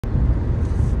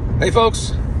Hey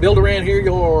folks, Bill Duran here,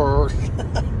 your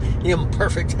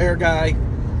imperfect hair guy,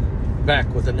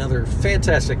 back with another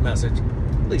fantastic message.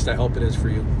 At least I hope it is for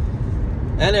you.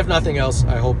 And if nothing else,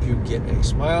 I hope you get a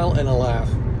smile and a laugh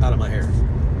out of my hair.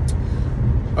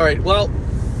 All right, well,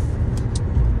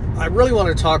 I really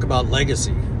want to talk about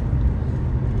legacy.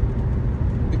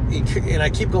 And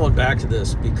I keep going back to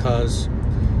this because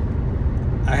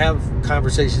I have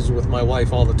conversations with my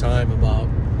wife all the time about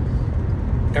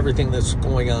everything that's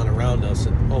going on around us.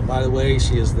 And oh, by the way,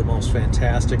 she is the most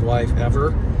fantastic wife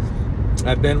ever.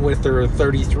 I've been with her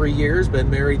 33 years, been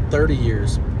married 30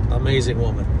 years. Amazing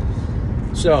woman.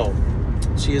 So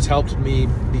she has helped me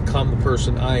become the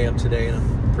person I am today, and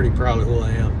I'm pretty proud of who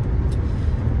I am.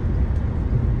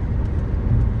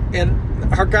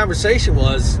 And our conversation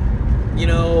was, we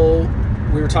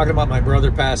were talking about my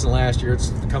brother passing last year.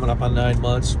 It's coming up on 9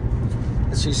 months.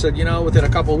 And she said, within a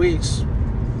couple of weeks,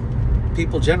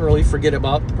 people generally forget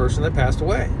about the person that passed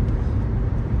away.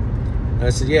 And I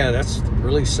said, yeah, that's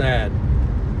really sad,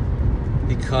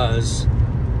 because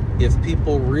if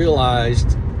people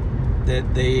realized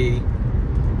that they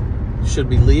should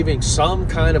be leaving some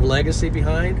kind of legacy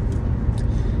behind,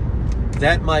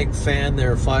 that might fan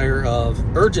their fire of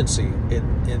urgency,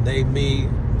 and they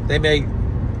may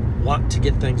want to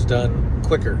get things done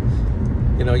quicker.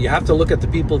 You have to look at the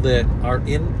people that are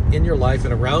in your life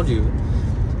and around you,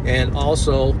 and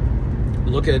also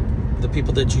look at the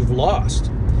people that you've lost,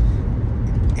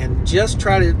 and just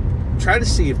try to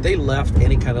see if they left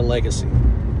any kind of legacy.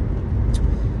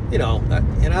 And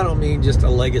I don't mean just a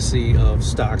legacy of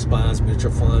stocks, bonds,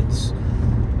 mutual funds,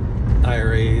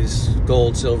 IRAs,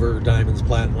 gold, silver, diamonds,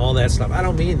 platinum, all that stuff. I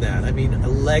don't mean that. I mean a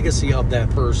legacy of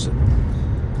that person.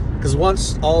 Because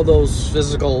once all those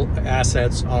physical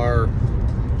assets are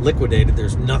liquidated,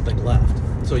 there's nothing left.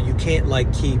 So you can't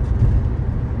keep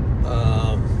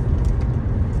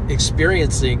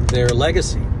experiencing their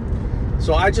legacy.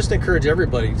 So I just encourage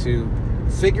everybody to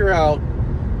figure out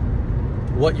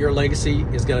what your legacy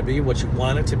is going to be, what you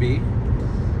want it to be,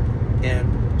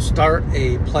 and start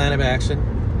a plan of action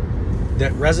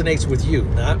that resonates with you,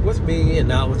 not with me and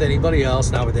not with anybody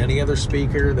else, not with any other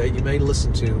speaker that you may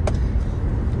listen to,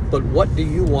 but what do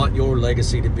you want your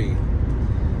legacy to be?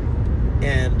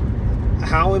 And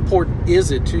how important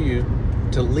is it to you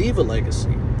to leave a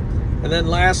legacy? And then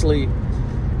lastly,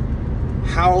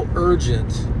 how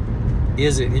urgent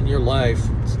is it in your life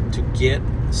to get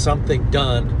something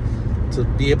done to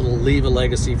be able to leave a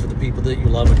legacy for the people that you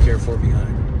love and care for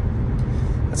behind?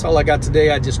 That's all I got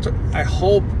today. I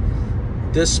hope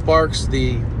this sparks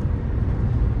the,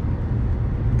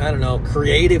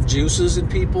 creative juices in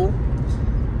people,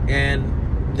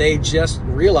 and they just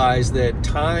realize that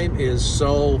time is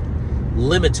so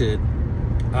limited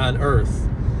on Earth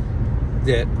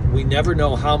that we never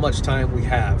know how much time we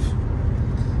have.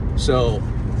 So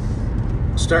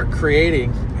start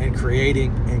creating and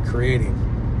creating and creating.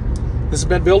 This has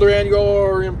been Bill Duran,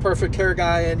 your imperfect hair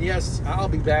guy, and yes, I'll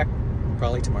be back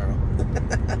probably tomorrow.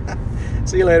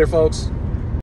 See you later, folks.